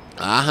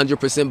I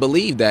 100%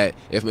 believe that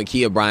if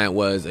Ma'Khia Bryant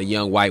was a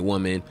young white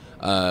woman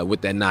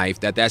with that knife,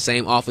 that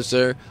same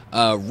officer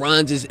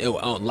runs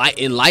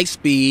in light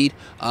speed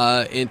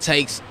and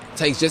takes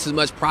just as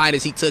much pride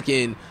as he took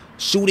in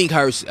shooting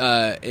her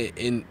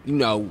in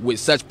with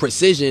such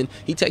precision.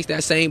 He takes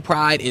that same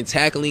pride in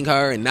tackling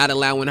her and not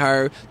allowing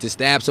her to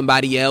stab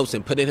somebody else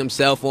and putting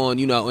himself on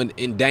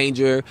in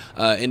danger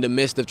in the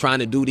midst of trying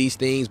to do these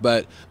things.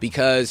 But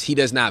because he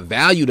does not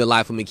value the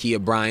life of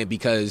Ma'Khia Bryant,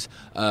 because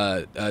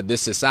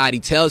this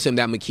society tells him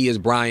that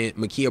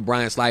Ma'Khia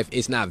Bryant's life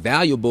is not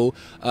valuable,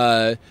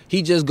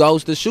 he just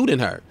goes to shooting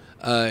her.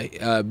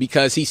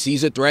 Because he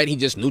sees a threat, he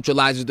just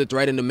neutralizes the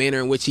threat in the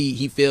manner in which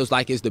he feels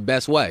like is the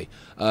best way,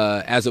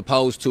 as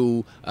opposed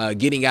to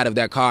getting out of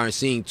that car and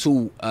seeing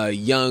seeing a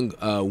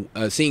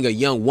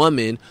young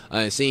woman,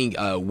 seeing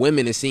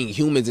women, and seeing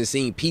humans, and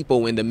seeing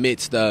people in the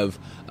midst of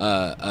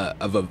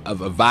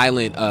a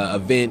violent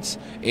events,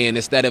 and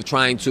instead of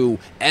trying to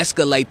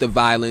escalate the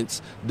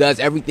violence, does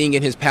everything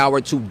in his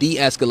power to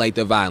de-escalate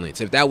the violence.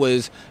 If that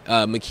was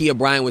Ma'Khia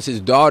Bryant was his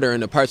daughter,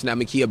 and the person that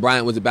Ma'Khia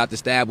Bryant was about to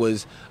stab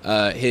was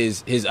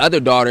his other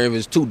daughter,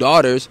 his two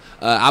daughters,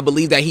 I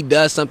believe that he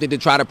does something to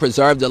try to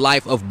preserve the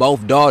life of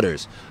both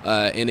daughters.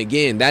 And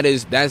again, that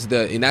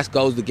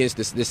goes against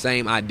this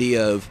same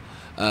idea of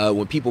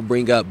when people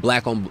bring up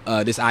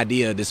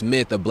this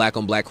myth of black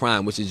on black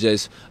crime, which is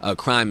just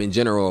crime in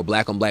general, or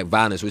black on black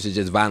violence, which is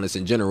just violence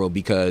in general,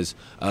 because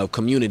of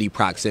community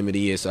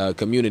proximity. It's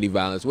community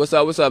violence. What's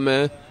up,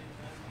 man?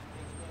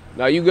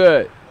 No, you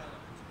good?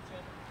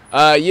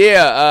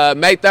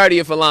 May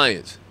 30th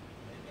Alliance.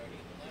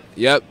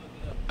 Yep.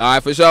 All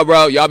right, for sure,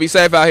 bro. Y'all be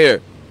safe out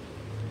here.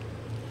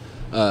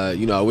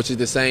 Which is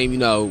the same,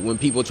 when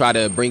people try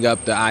to bring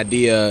up the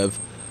idea of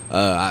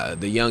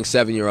the young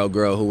 7-year-old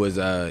girl who was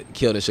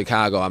killed in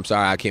Chicago. I'm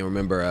sorry, I can't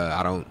remember.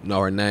 I don't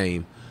know her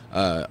name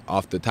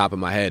off the top of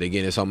my head.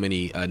 Again, there's so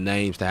many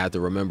names to have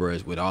to remember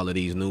with all of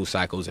these news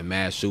cycles and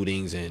mass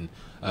shootings and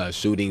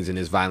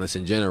this violence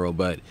in general.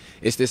 But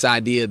it's this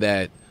idea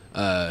that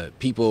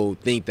people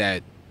think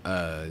that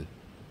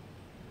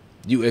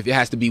if it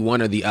has to be one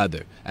or the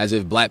other, as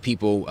if black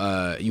people,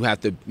 you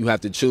have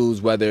to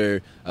choose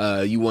whether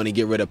you want to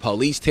get rid of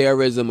police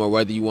terrorism or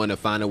whether you want to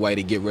find a way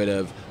to get rid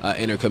of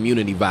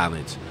inter-community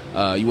violence.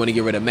 You want to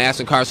get rid of mass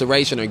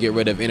incarceration or get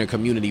rid of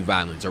inter-community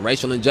violence, or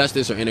racial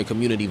injustice or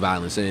inter-community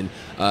violence. And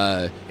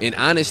in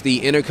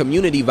honesty,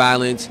 inter-community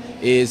violence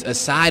is a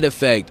side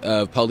effect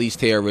of police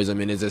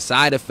terrorism, and is a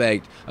side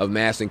effect of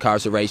mass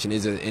incarceration,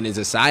 and is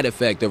a side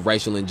effect of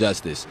racial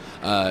injustice.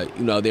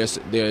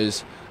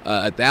 There's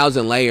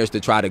 1,000 layers to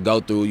try to go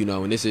through,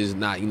 and this is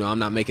not, I'm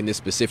not making this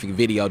specific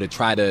video to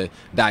try to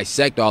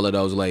dissect all of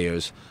those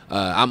layers.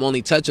 I'm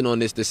only touching on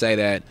this to say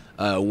that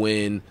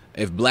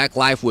if black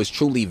life was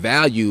truly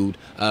valued,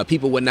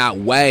 people would not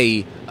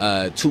weigh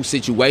two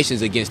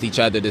situations against each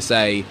other to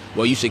say,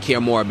 well, you should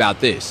care more about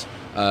this.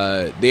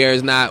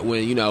 There's not,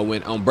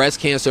 when on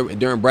breast cancer,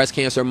 during breast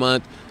cancer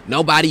month,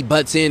 nobody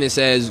butts in and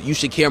says you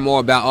should care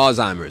more about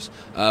Alzheimer's.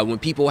 When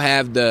people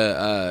have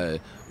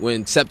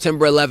when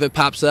September 11th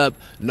pops up,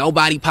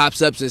 nobody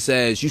pops up and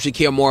says you should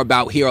care more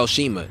about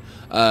Hiroshima.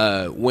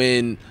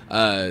 When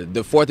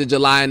the 4th of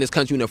July in this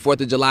country, when the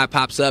 4th of July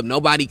pops up,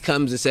 nobody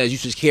comes and says you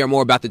should care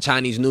more about the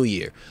Chinese New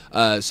Year.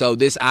 So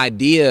this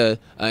idea,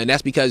 and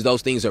that's because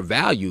those things are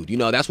valued.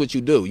 That's what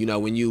you do.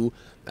 When you,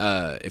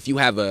 if you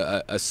have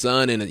a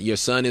son and your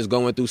son is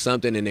going through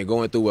something, and they're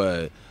going through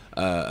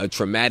a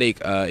traumatic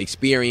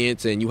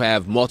experience, and you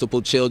have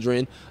multiple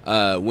children,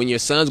 when your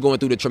son's going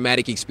through the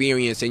traumatic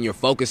experience and you're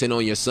focusing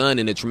on your son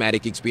in the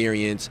traumatic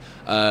experience,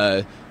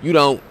 you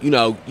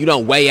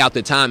don't weigh out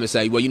the time and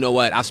say, well, you know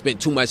what, I've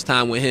spent too much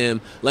time with him,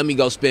 let me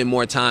go spend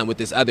more time with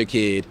this other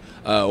kid,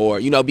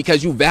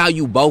 because you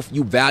value both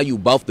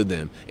of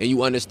them, and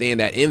you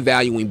understand that in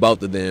valuing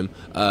both of them,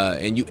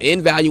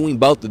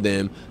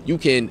 you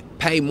can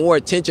pay more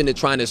attention to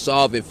trying to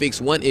solve and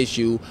fix one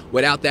issue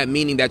without that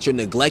meaning that you're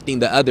neglecting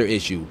the other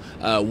issue.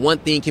 One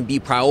thing can be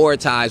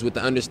prioritized with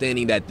the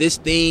understanding that this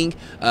thing,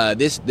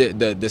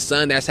 the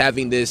son that's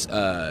having this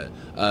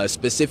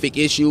specific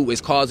issue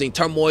is causing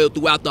turmoil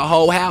throughout the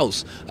whole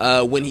house.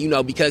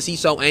 Because he's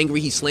so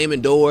angry, he's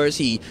slamming doors,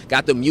 he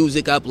got the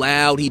music up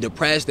loud, he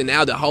depressed, and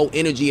now the whole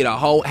energy of the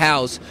whole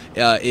house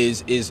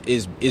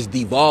is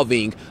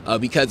devolving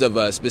because of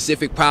a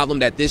specific problem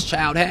that this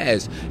child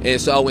has. And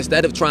so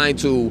instead of trying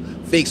to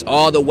fix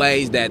all the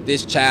ways that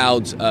this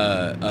child's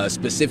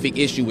specific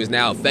issue is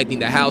now affecting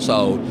the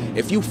household,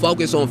 if you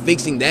focus on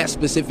fixing that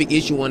specific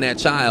issue on that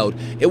child,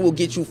 it will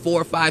get you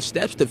 4 or 5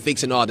 steps to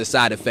fixing all the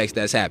side effects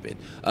that's happened.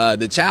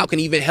 The child can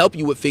even help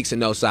you with fixing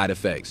those side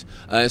effects.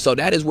 And so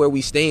that is where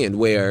we stand,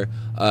 where,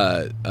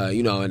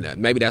 and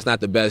maybe that's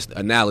not the best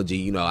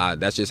analogy,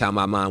 that's just how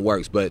my mind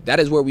works, but that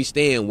is where we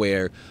stand,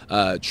 where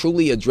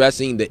truly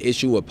addressing the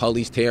issue of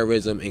police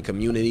terrorism in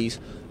communities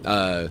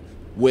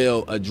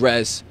will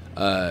address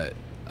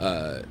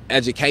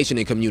education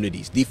in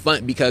communities,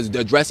 defund, because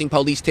addressing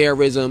police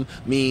terrorism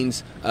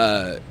means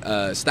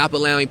stop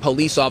allowing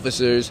police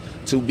officers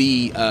to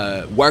be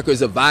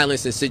workers of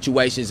violence in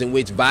situations in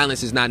which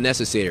violence is not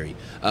necessary.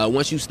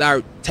 Once you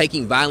start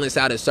taking violence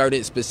out of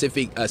certain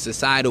specific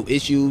societal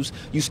issues,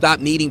 you stop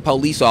needing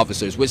police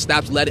officers, which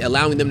stops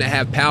allowing them to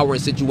have power in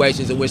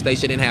situations in which they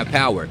shouldn't have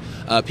power.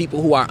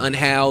 People who are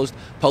unhoused,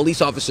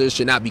 police officers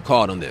should not be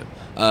called on them.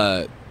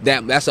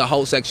 That's a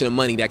whole section of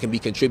money that can be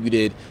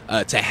contributed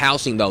to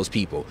housing those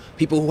people.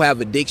 People who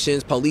have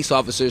addictions, police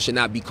officers should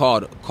not be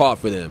called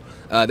for them.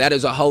 That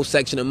is a whole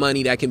section of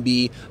money that can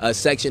be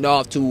sectioned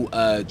off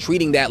to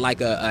treating that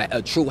like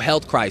a true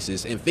health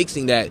crisis and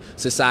fixing that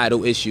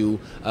societal issue,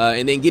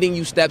 and then getting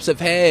you steps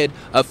ahead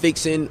of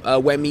fixing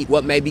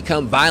what may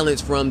become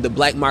violence from the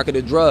black market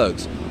of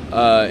drugs.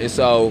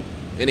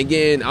 And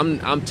again,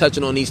 I'm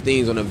touching on these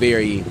things on a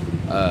very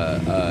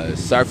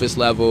surface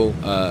level.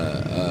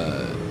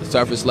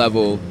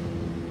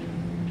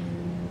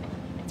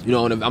 You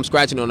know, I'm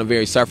scratching on a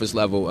very surface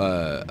level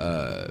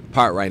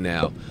part right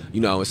now,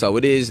 you know, and so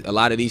it is a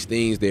lot of these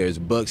things. There's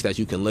books that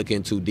you can look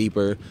into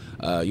deeper,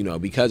 you know,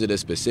 because of the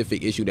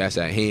specific issue that's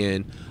at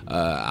hand.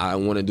 I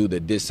want to do the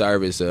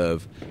disservice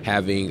of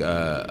having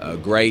a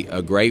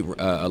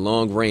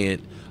long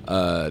rant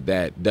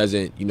that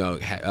doesn't, you know,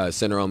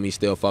 center on me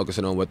still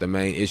focusing on what the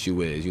main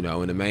issue is, you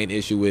know, and the main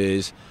issue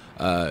is,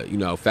 you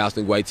know,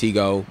 Faustin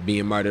Guetigo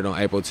being murdered on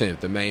April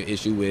 10th. The main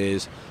issue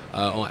is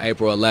on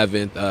April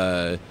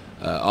 11th,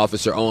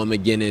 Officer Owen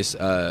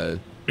McGinnis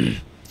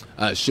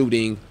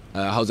shooting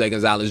Jose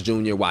Gonzalez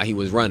Jr. while he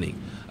was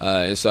running.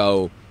 And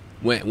so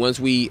once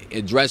we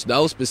address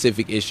those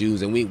specific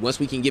issues and once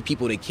we can get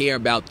people to care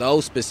about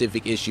those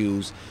specific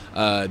issues,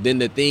 then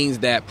the things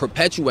that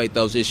perpetuate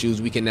those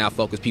issues, we can now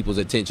focus people's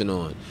attention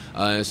on.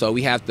 And so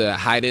we have to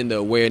heighten the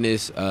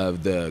awareness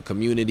of the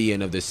community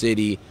and of the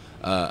city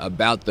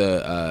about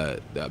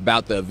the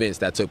events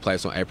that took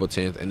place on April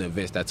 10th and the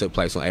events that took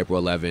place on April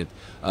 11th.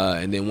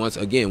 And then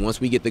once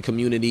we get the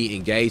community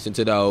engaged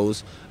into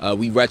those,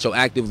 we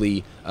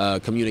retroactively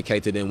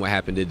communicate to them what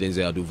happened to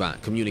Denzel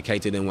Duvant,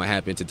 communicate to them what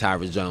happened to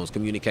Tyrus Jones,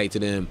 communicate to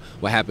them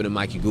what happened to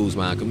Mikey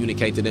Guzman,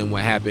 communicate to them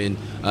what happened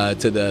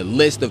to the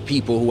list of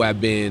people who have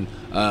been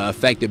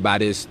affected by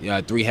this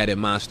three-headed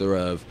monster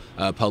of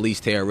police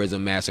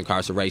terrorism, mass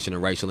incarceration,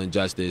 and racial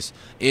injustice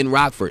in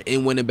Rockford,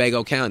 in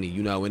Winnebago County,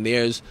 you know, and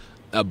there's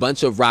a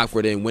bunch of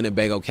Rockford and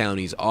Winnebago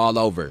counties all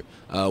over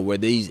where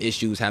these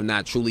issues have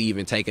not truly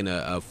even taken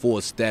a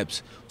full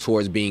steps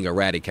towards being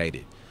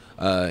eradicated.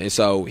 And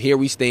so here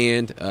we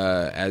stand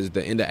as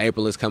the end of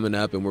April is coming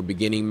up and we're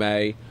beginning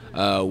May,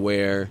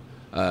 where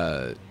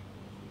the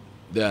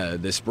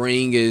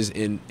spring is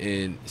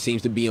in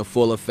seems to be in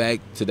full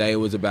effect. Today it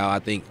was about, I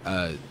think,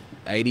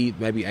 80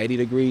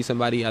 degrees.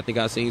 Somebody, I think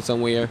I've seen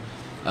somewhere.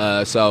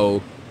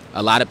 So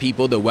a lot of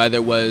people, the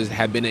weather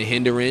have been a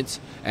hindrance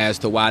as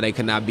to why they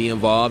could not be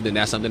involved, and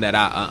that's something that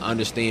I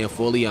understand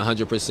fully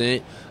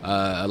 100%.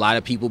 A lot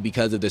of people,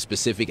 because of the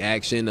specific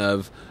action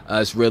of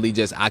us really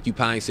just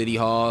occupying City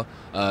Hall,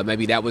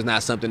 maybe that was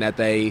not something that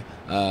they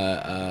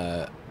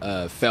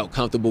felt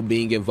comfortable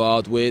being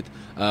involved with.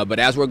 But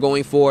as we're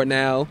going forward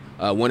now,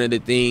 one of the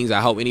things,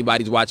 I hope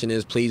anybody's watching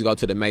this, please go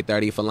to the May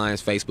 30th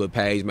Alliance Facebook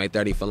page, May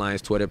 30th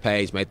Alliance Twitter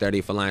page, May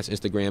 30th Alliance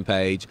Instagram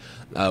page.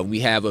 We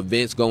have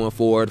events going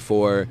forward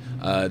for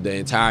the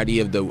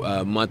entirety of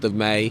the month of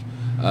May.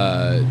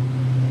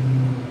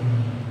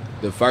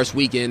 The first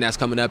weekend that's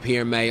coming up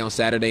here in May, on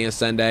Saturday and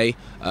Sunday,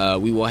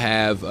 we will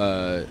have,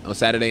 on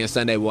Saturday and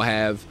Sunday, we'll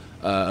have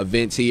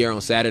events here. On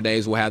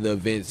Saturdays, we'll have the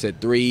events at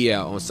 3.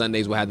 On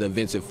Sundays, we'll have the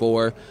events at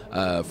 4.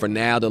 For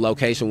now, the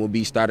location will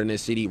be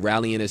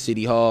rallying at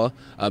City Hall,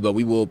 but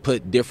we will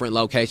put different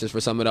locations for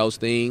some of those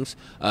things.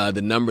 The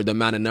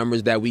amount of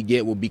numbers that we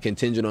get will be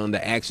contingent on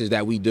the actions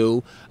that we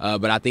do.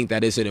 But I think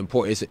that it's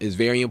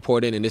very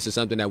important, and this is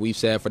something that we've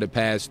said for the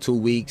past 3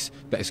 weeks,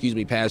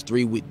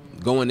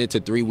 going into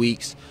 3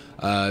 weeks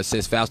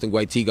since Faustin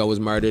Guetigo was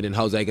murdered and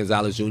Jose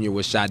Gonzalez Jr.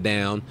 was shot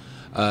down,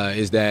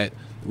 is that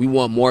we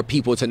want more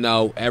people to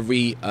know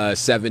every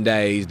 7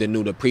 days than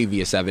knew the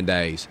previous 7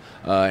 days.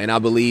 And I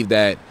believe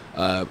that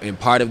and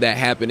part of that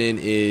happening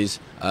is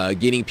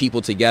getting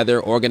people together,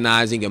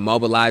 organizing and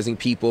mobilizing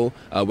people,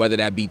 whether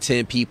that be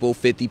 10 people,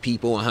 50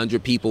 people,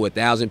 100 people,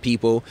 1,000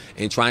 people,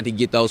 and trying to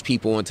get those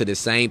people onto the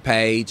same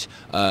page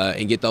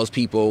and get those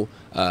people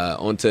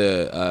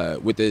comfortable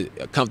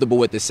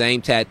with the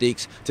same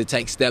tactics to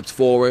take steps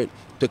forward,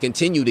 to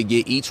continue to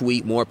get each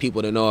week more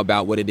people to know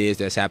about what it is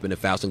that's happened to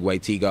Faustin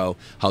Guetigo,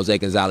 Jose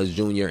Gonzalez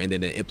Jr., and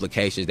then the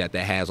implications that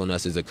has on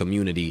us as a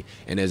community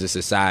and as a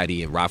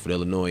society in Rockford,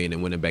 Illinois, and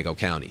in Winnebago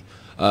County.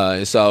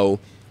 And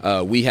so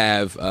We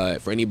have,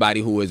 for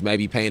anybody who is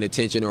maybe paying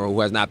attention or who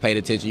has not paid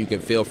attention, you can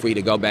feel free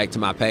to go back to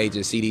my page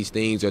and see these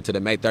things, or to the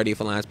May 30th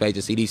Alliance page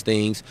and see these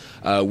things.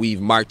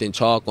 We've marked in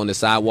chalk on the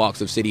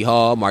sidewalks of City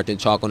Hall, marked in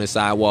chalk on the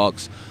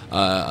sidewalks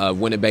of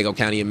Winnebago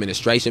County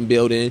Administration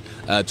Building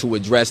to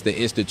address the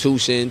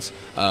institutions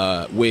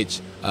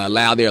which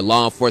allow their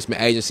law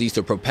enforcement agencies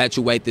to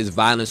perpetuate this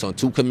violence on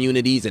two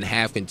communities and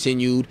have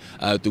continued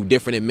through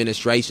different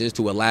administrations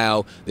to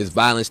allow this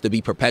violence to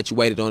be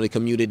perpetuated on the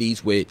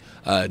communities with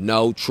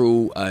no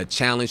true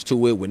challenge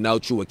to it, with no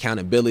true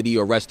accountability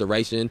or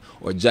restoration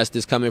or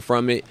justice coming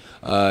from it.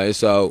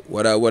 So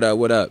what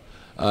up?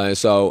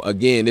 So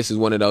again, this is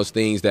one of those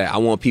things that I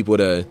want people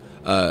to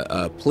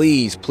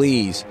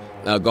please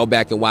go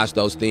back and watch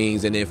those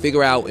things, and then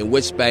figure out in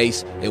which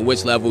space and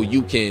which level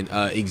you can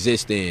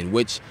exist in.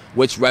 Which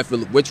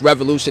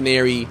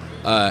revolutionary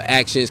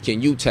actions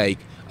can you take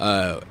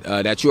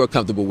that you are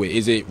comfortable with?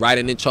 Is it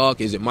writing in chalk?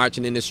 Is it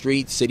marching in the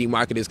streets? City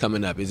Market is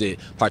coming up. Is it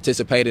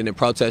participating in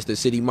protest at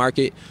City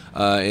Market?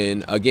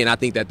 And again, I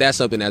think that that's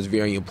something that's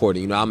very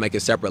important. You know, I'll make a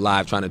separate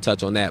live trying to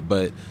touch on that,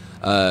 but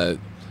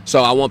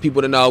so I want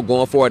people to know,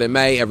 going forward in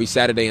May, every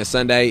Saturday and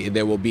Sunday,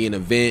 there will be an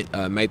event.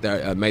 May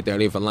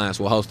 30th Alliance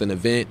will host an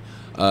event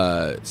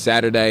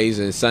Saturdays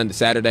and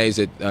Saturdays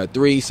at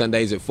 3,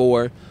 Sundays at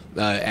 4.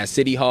 At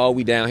City Hall.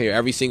 We down here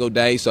every single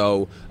day,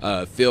 so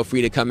feel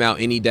free to come out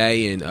any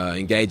day and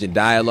engage in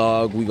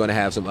dialogue. We're going to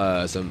have some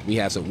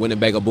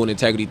Winnebago Boone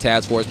Integrity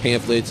Task Force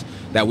pamphlets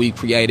that we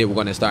created. We're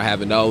going to start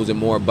having those in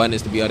more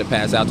abundance to be able to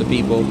pass out to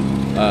people.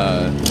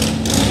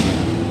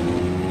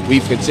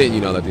 We've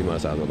continued,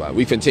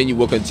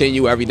 we'll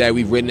continue every day.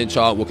 We've written in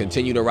chalk. We'll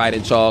continue to write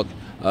in chalk.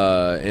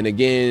 And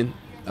again,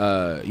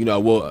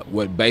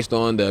 we'll based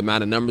on the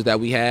amount of numbers that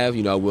we have,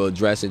 we'll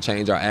address and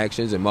change our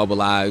actions and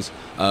mobilize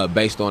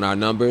based on our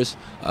numbers.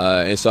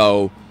 And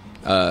so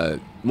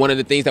one of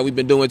the things that we've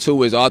been doing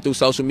too is all through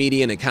social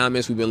media and the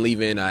comments, we've been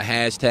leaving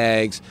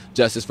hashtags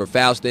Justice for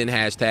Faustin,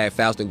 hashtag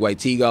Faustin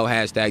Guetigo,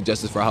 hashtag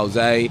Justice for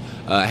Jose,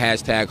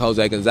 hashtag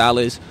Jose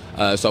Gonzalez.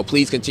 So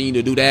please continue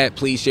to do that.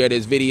 Please share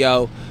this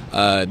video.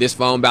 This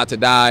phone about to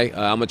die.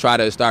 I'm gonna try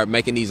to start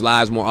making these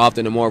lives more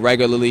often and more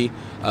regularly.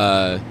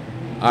 All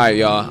right,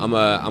 y'all. I'm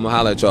gonna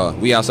holler at y'all.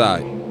 We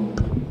outside.